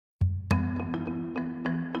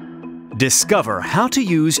Discover how to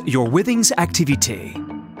use your Withings Activité.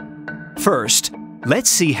 First,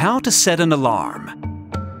 let's see how to set an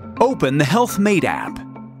alarm. Open the Health Mate app.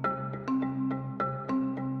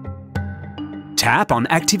 Tap on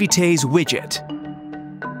Activité's widget.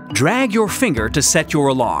 Drag your finger to set your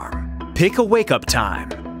alarm. Pick a wake-up time.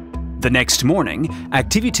 The next morning,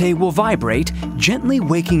 Activité will vibrate, gently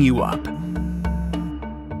waking you up.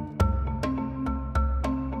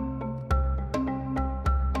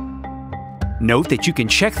 Note that you can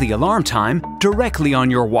check the alarm time directly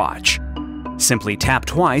on your watch. Simply tap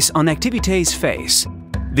twice on Activité's face.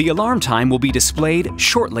 The alarm time will be displayed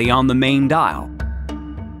shortly on the main dial.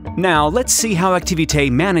 Now let's see how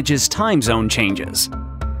Activité manages time zone changes.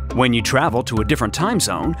 When you travel to a different time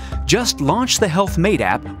zone, just launch the Health Mate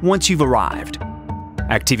app once you've arrived.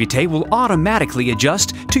 Activité will automatically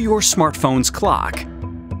adjust to your smartphone's clock.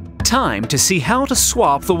 Time to see how to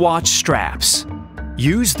swap the watch straps.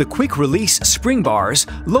 Use the quick-release spring bars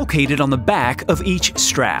located on the back of each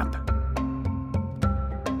strap.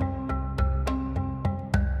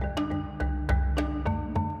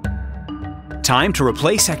 Time to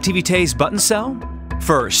replace Activité's button cell?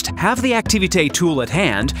 First, have the Activité tool at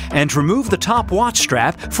hand and remove the top watch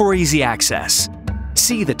strap for easy access.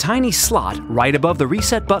 See the tiny slot right above the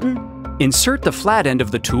reset button? Insert the flat end of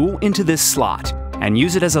the tool into this slot and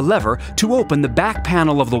use it as a lever to open the back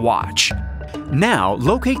panel of the watch. Now,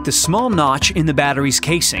 locate the small notch in the battery's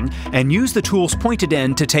casing and use the tool's pointed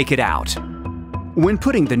end to take it out. When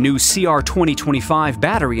putting the new CR2025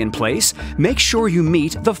 battery in place, make sure you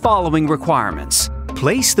meet the following requirements.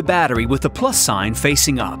 Place the battery with the plus sign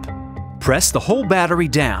facing up. Press the whole battery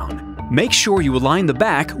down. Make sure you align the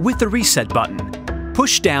back with the reset button.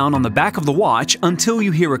 Push down on the back of the watch until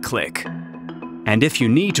you hear a click. And if you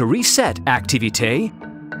need to reset Activité,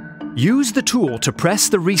 use the tool to press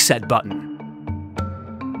the reset button.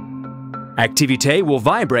 Activité will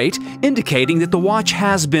vibrate, indicating that the watch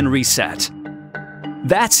has been reset.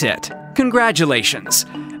 That's it. Congratulations!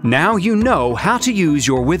 Now you know how to use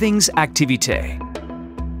your Withings Activité.